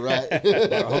 Fast food, right?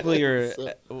 Well, hopefully you're...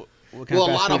 What kind of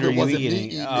fast food are you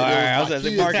eating? All right, I was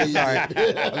like, Mark, sorry. I'm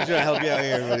trying to help you out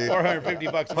here, buddy.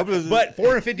 $450. But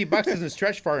 $450 doesn't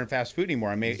stretch far in fast food anymore.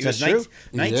 I mean, it was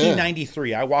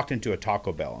 1993. I walked into a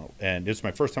Taco Bell, and it's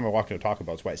my first time I walked into a Taco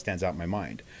Bell. That's why it stands out in my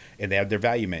mind. And they had their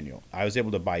value manual. I was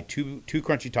able to buy two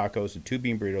crunchy tacos and 2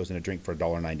 bean burritos and a drink for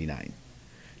 $1.99.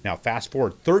 Now, fast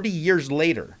forward 30 years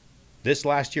later, this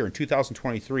last year in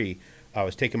 2023, I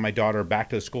was taking my daughter back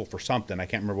to the school for something. I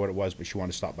can't remember what it was, but she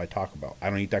wanted to stop by Taco Bell. I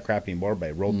don't eat that crap anymore, but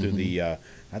I rolled through the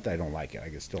not that I don't like it. I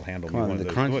can still handle one of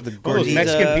those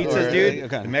Mexican pizzas, dude.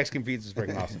 The Mexican pizza is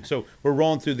freaking awesome. So we're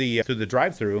rolling through the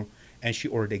drive-thru, and she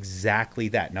ordered exactly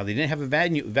that. Now, they didn't have a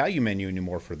value menu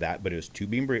anymore for that, but it was 2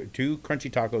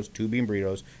 crunchy tacos, 2 bean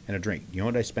burritos, and a drink. You know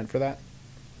what I spent for that?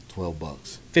 $12.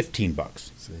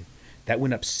 $15. See? That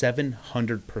went up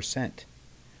 700%.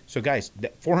 So, guys,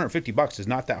 that $450 is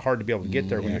not that hard to be able to get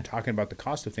there when you're talking about the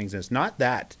cost of things. And it's not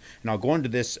that, and I'll go into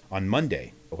this on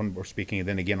Monday when we're speaking, and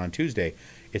then again on Tuesday.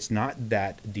 It's not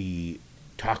that the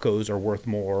tacos are worth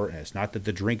more, and it's not that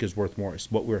the drink is worth more.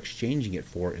 It's what we're exchanging it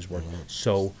for is worth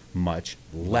so much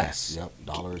less. Yep,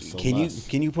 dollars.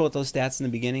 Can you pull up those stats in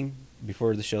the beginning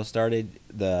before the show started?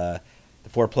 The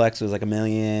fourplex was like $1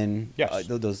 million. Yes.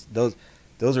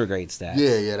 Those are great stats.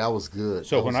 Yeah, that was good.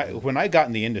 So when I got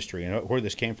in the industry, and where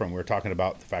this came from, we were talking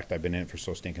about the fact I've been in it for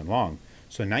so stinking long.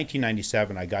 So in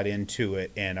 1997, I got into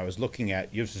it, and I was looking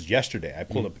at, this was yesterday, I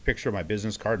pulled up a picture of my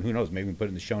business card, and who knows, maybe we can put it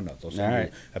in the show notes. I'll send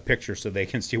you a picture so they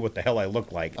can see what the hell I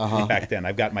looked like back then.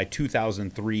 I've got my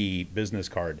 2003 business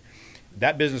card.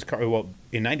 that business card, well,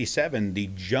 in 97, the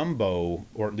jumbo,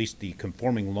 or at least the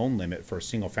conforming loan limit for a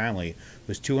single family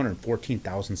was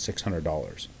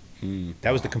 $214,600.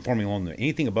 That was the conforming loan limit.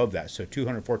 Anything above that, so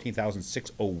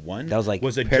 $214,601. That was like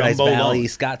a Paradise jumbo Valley, loan,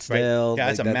 Scottsdale. Right? Yeah,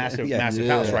 that's like a massive, massive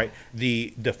house, right?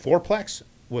 The fourplex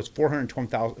was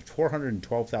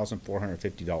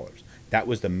 $412,450. That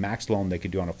was the max loan they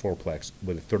could do on a fourplex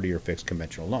with a 30-year fixed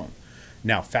conventional loan.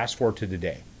 Now, fast forward to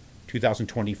today,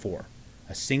 2024.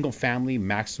 A single family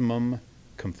maximum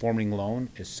conforming loan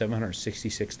is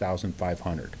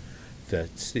 $766,500.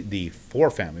 The four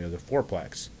family or the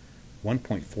fourplex,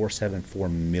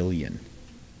 $1.474 million.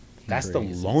 That's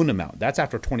Crazy. the loan amount. That's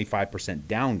after 25%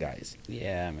 down, guys.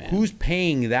 Yeah, man. Who's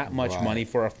paying that much money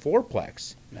for a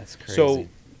fourplex? That's crazy. So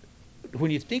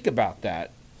when you think about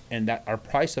that, and that our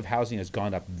price of housing has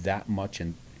gone up that much,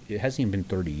 and it hasn't even been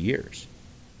 30 years.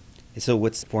 So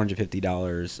what's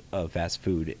 $450 of fast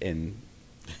food in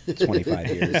 25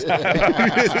 years? Right.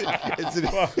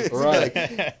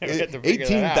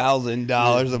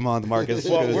 $18,000 a month, Marcus.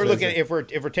 Well, we're looking at if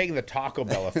we're taking the Taco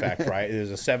Bell effect, right? It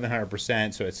was a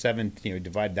 700%, so it's 7.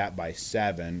 Divide that by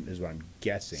 7 is what I'm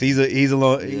guessing. So he's a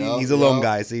loan Yep.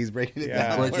 guy, so he's breaking it Yeah,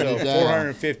 down. Breaking so it down.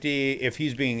 450. If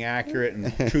he's being accurate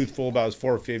and truthful about his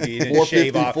 450, he didn't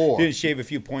shave off. 454. Didn't shave a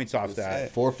few points off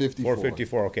that. 454.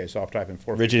 454. Okay, so I'll type in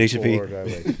 454. Origination fee.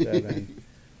 divided by 7.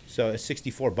 So it's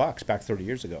 $64 back 30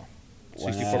 years ago. $64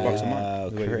 a month. Wow,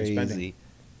 is what he was spending. crazy.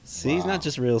 See, it's not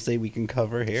just real estate we can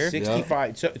cover here.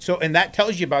 65. So and that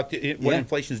tells you about what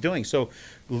inflation is doing. So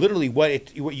literally,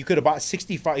 what you could have bought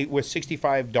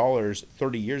 $65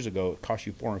 30 years ago, it cost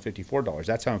you $454.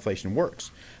 That's how inflation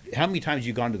works. How many times have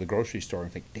you gone to the grocery store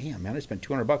and think, "Damn, man, I spent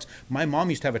 $200." My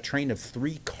mom used to have a train of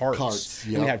 3 carts.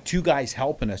 Yep. And we had 2 guys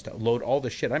helping us to load all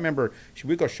the shit. I remember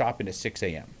we'd go shopping at 6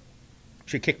 a.m.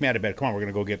 She'd kick me out of bed. Come on, we're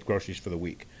gonna go get groceries for the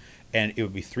week. And it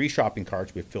would be 3 shopping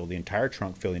carts. We'd fill the entire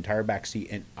trunk, fill the entire back seat,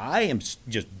 and I am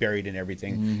just buried in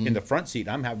everything in the front seat.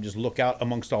 I'm having to just look out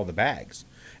amongst all the bags,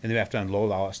 and then we have to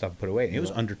unload all that stuff and put it away. And it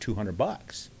was under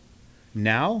 $200.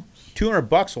 Now,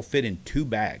 $200 will fit in 2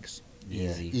 bags.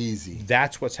 Yeah, easy.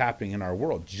 That's what's happening in our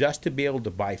world. Just to be able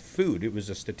to buy food, it was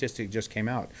a statistic that just came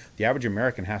out. The average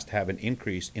American has to have an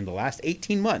increase in the last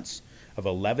 18 months of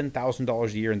 $11,000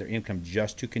 a year in their income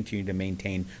just to continue to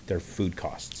maintain their food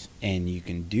costs. And you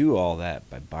can do all that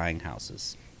by buying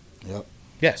houses. Yep.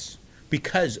 Yes,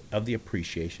 because of the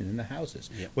appreciation in the houses.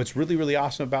 Yep. What's really, really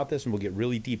awesome about this, and we'll get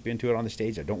really deep into it on the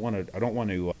stage. I don't want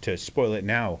to spoil it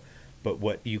now, but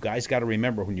what you guys got to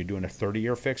remember when you're doing a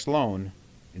 30-year fixed loan,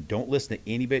 and don't listen to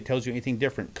anybody that tells you anything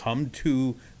different. Come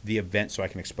to the event so I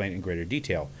can explain it in greater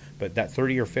detail. But that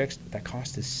 30-year fixed, that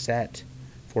cost is set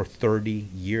for 30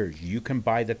 years. You can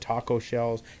buy the taco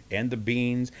shells and the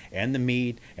beans and the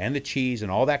meat and the cheese and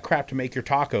all that crap to make your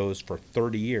tacos for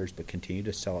 30 years, but continue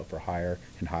to sell it for higher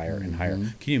and higher and higher.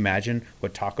 Can you imagine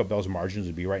what Taco Bell's margins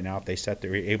would be right now if they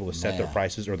were able to set their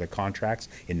prices or their contracts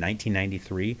in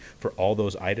 1993 for all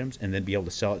those items and then be able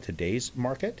to sell it today's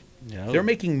market? Yeah. They're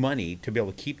making money to be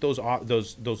able to keep those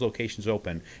locations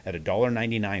open at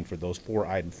 $1.99 for those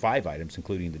 5 items,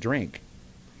 including the drink.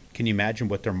 Can you imagine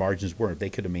what their margins were if they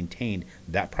could have maintained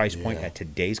that price point at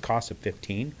today's cost of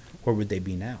 $15? Where would they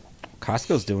be now?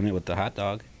 Costco's doing it with the hot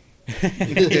dog.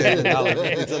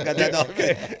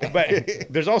 But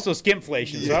there's also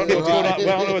skimflation, so I don't know what's going on. Well,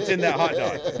 I don't know what's in that hot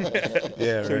dog.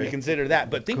 Yeah, So you consider that.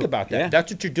 But think about that. Yeah.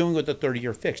 That's what you're doing with the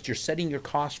 30-year fixed. You're setting your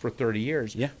costs for 30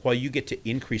 years Yeah. while you get to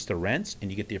increase the rents and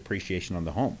you get the appreciation on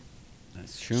the home.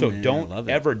 That's true. So man. I don't love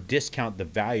it. ever discount the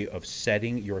value of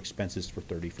setting your expenses for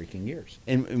 30 freaking years.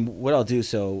 And what I'll do,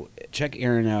 so check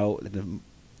Aaron out,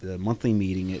 the monthly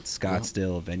meeting at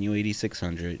Scottsdale, venue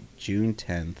 8600, June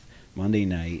 10th, Monday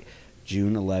night,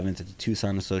 June 11th at the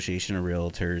Tucson Association of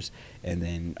Realtors, and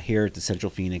then here at the Central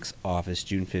Phoenix office,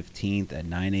 June 15th at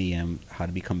 9 a.m., how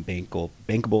to become bankable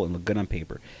and look good on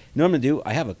paper. You know what I'm going to do?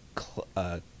 I have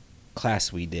a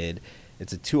class we did.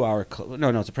 It's a 2-hour,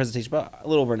 it's a presentation, about a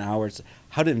little over an hour. It's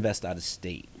how to invest out of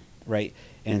state, right?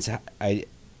 And it's, I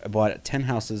bought 10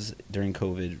 houses during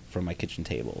COVID from my kitchen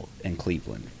table in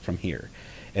Cleveland from here,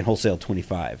 and wholesale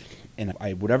 25. And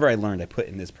whatever I learned, I put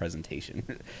in this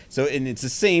presentation. So, and it's the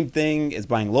same thing as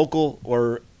buying local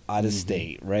or out of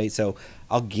state, right? So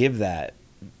I'll give that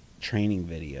training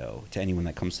video to anyone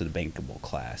that comes to the bankable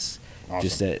class,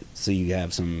 just so you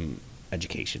have some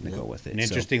education to go with it. And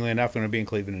interestingly enough, I'm going to be in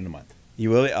Cleveland in a month. You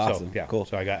will be? Awesome. So, yeah, cool.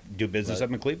 So I got do business up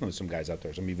in Cleveland with some guys out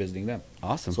there. So I'm going to be visiting them.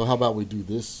 Awesome. So how about we do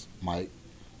this, Mike,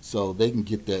 so they can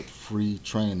get that free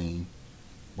training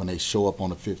when they show up on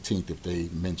the 15th if they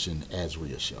mention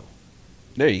AZREIA Show.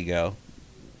 There you go.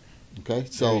 Okay,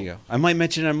 There so you go. I might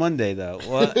mention it on Monday though.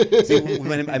 What? See,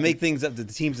 when I make things up, the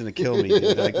team's gonna kill me.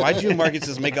 Dude. They're like, why'd you and Marcus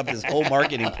just make up this whole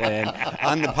marketing plan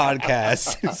on the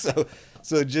podcast?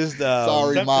 so just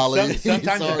sorry, Molly.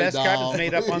 Sometimes Sorry, the best crap is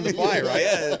made up on the fly, right?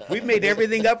 Yeah. We've made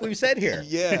everything up we've said here.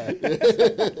 Yeah.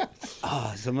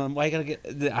 So why gotta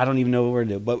get? I don't even know what we're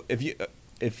gonna do. But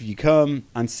if you come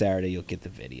on Saturday, you'll get the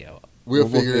video. We'll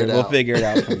figure it out. We'll figure it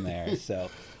out from there. So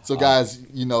guys,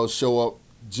 show up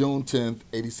June 10th,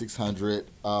 8600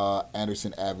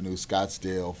 Anderson Avenue,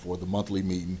 Scottsdale, for the monthly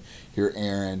meeting. Hear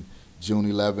Aaron.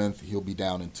 June 11th, he'll be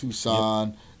down in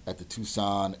Tucson at the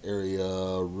Tucson Area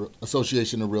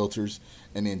Association of Realtors.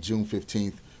 And then June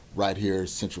 15th, right here,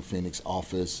 Central Phoenix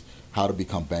office, how to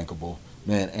become bankable.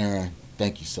 Man, Aaron,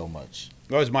 thank you so much.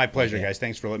 Well, it was my pleasure, guys.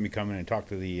 Thanks for letting me come in and talk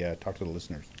to the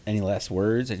listeners. any last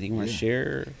words? Anything you want to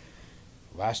share?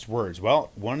 Last words.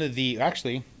 Well, when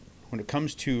it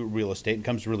comes to real estate, it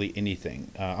comes to really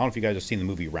anything. I don't know if you guys have seen the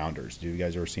movie Rounders. Do you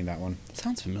guys ever seen that one?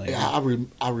 Sounds familiar. Yeah,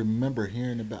 I remember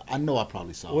hearing about. I know I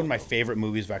probably saw one of my favorite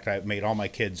movies. In fact, I made all my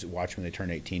kids watch when they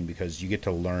turn 18 because you get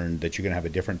to learn that you're going to have a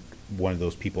different one of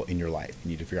those people in your life.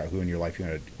 You need to figure out who in your life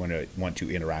you want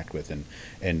to interact with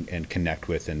and connect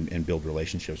with and build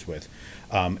relationships with.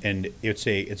 And it's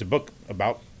a book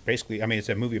about basically. I mean, it's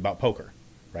a movie about poker,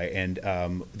 right? And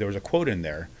there was a quote in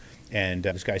there. And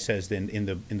this guy says in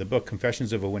the book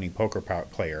Confessions of a Winning Poker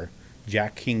Player,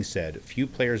 Jack King said, "Few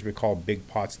players recall big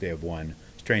pots they have won,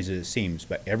 strange as it seems,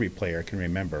 but every player can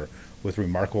remember with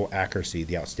remarkable accuracy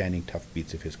the outstanding tough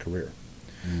beats of his career."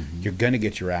 Mm-hmm. You're going to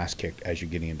get your ass kicked as you're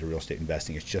getting into real estate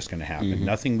investing. It's just going to happen. Mm-hmm.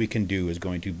 Nothing we can do is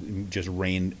going to just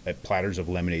rain platters of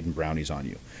lemonade and brownies on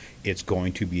you. It's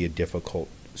going to be a difficult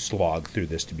slog through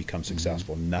this to become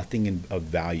successful. Mm-hmm. Nothing of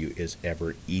value is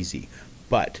ever easy.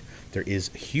 But there is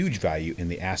huge value in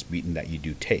the ass beating that you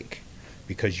do take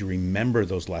because you remember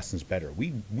those lessons better. We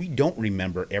don't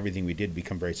remember everything we did to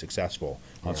become very successful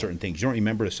on certain things. You don't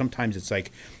remember. Sometimes it's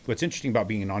like what's interesting about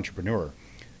being an entrepreneur,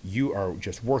 you are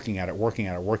just working at it,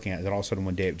 and then all of a sudden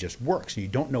one day it just works and you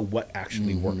don't know what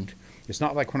actually worked. It's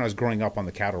not like when I was growing up on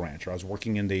the cattle ranch or I was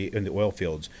working in the oil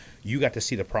fields. You got to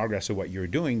see the progress of what you were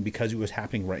doing because it was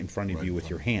happening right in front of you with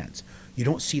your hands. You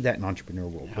don't see that in entrepreneur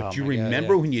world. But you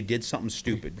remember when you did something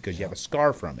stupid because you have a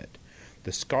scar from it.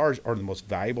 The scars are the most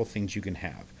valuable things you can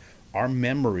have. Our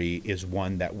memory is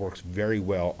one that works very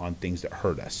well on things that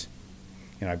hurt us.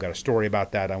 And I've got a story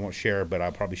about that I won't share, but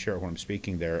I'll probably share it when I'm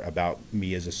speaking there about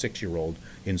me as a 6-year-old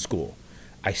in school.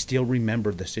 I still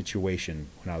remember the situation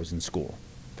when I was in school.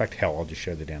 In fact, hell, I'll just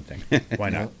share the damn thing. Why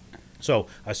not? So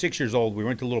I was 6 years old. We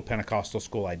went to a little Pentecostal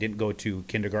school. I didn't go to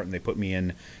kindergarten. They put me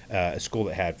in a school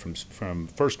that had from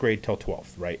first grade till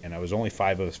 12th, right? And I was only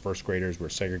 5 of us first graders were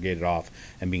segregated off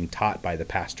and being taught by the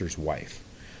pastor's wife.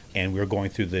 And we were going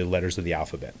through the letters of the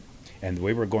alphabet. And the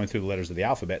way we were going through the letters of the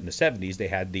alphabet in the 70s, they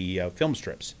had the film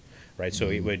strips, right? So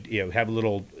it would have a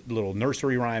little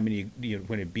nursery rhyme, and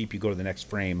when it beep, you go to the next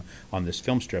frame on this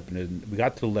film strip. And then we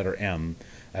got to the letter M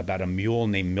about a mule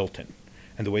named Milton.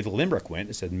 And the way the limerick went,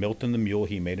 it said, "Milton the mule,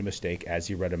 he made a mistake. As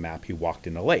he read a map, he walked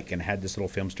in a lake." And it had this little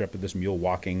film strip of this mule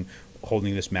walking,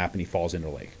 holding this map, and he falls into a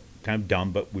lake. Kind of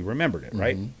dumb, but we remembered it,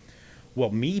 right? Well,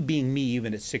 me being me,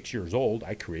 even at 6 years old,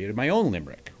 I created my own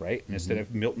limerick, right? And instead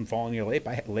of Milton falling in a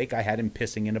lake, I had him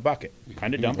pissing in a bucket.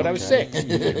 Kind of dumb, but I was 6,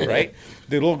 right?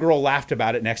 The little girl laughed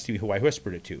about it next to me, who I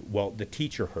whispered it to. Well, the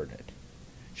teacher heard it.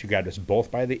 She grabbed us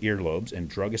both by the earlobes and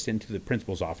drug us into the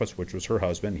principal's office, which was her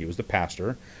husband. He was the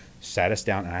pastor. Sat us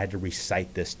down, and I had to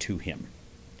recite this to him.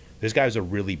 This guy was a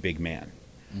really big man.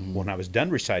 When I was done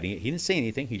reciting it, he didn't say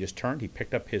anything. He just turned. He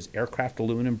picked up his aircraft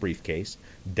aluminum briefcase,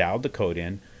 dialed the code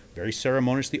in, very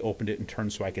ceremoniously opened it, and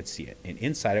turned so I could see it. And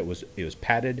inside it was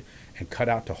padded and cut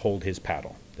out to hold his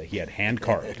paddle that he had hand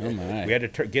carved. Oh my. We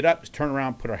had to get up, turn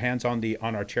around, put our hands on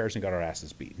our chairs, and got our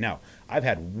asses beat. Now, I've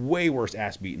had way worse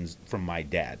ass beatings from my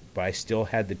dad, but I still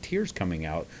had the tears coming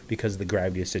out because of the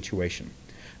gravity of the situation.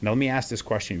 Now, let me ask this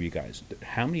question of you guys.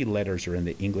 How many letters are in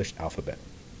the English alphabet?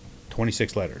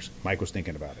 26 letters. Mike was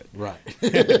thinking about it. Right.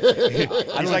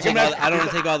 I don't want to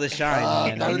take all the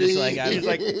shine, man. I'm just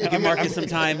like, give Marcus some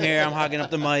time here. I'm hogging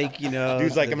up the mic,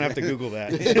 Dude's like, I'm going to have to Google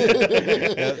that.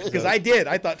 Because I did.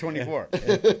 I thought 24.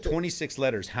 26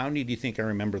 letters. How many do you think I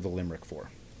remember the limerick for?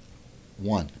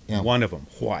 1. Yeah. One of them.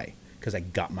 Why? Because I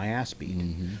got my ass beat.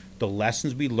 The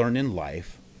lessons we learn in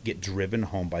life get driven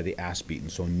home by the ass beating.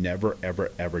 So never,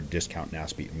 ever, ever discount an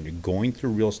ass beating. When you're going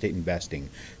through real estate investing,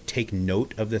 take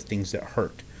note of the things that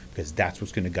hurt, because that's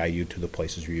what's going to guide you to the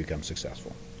places where you become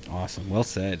successful. Awesome. Well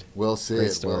said. Well said.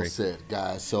 Great story. Well said,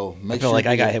 guys. So I make feel sure like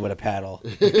I you got get- hit with a paddle.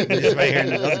 Just by hearing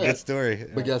that. That was a good story.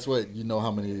 But guess what? You know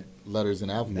how many letters in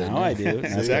the alphabet? Now I do.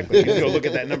 Exactly. You can go look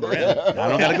at that number in. I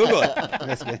don't got to Google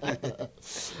it.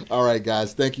 All right,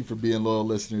 guys. Thank you for being loyal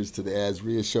listeners to the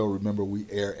AZREIA Show. Remember, we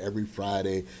air every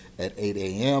Friday at 8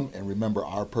 a.m. And remember,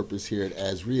 our purpose here at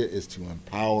AZREIA is to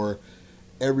empower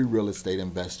every real estate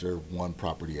investor one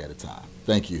property at a time.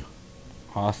 Thank you.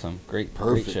 Awesome. Great.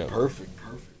 Perfect. Great show. Perfect.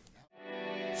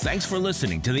 Thanks for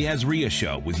listening to the AZREIA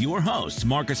Show with your hosts,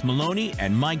 Marcus Maloney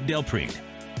and Mike Del Prete.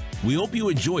 We hope you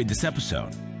enjoyed this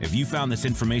episode. If you found this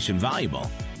information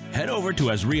valuable, head over to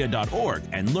AZREIA.org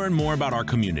and learn more about our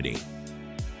community.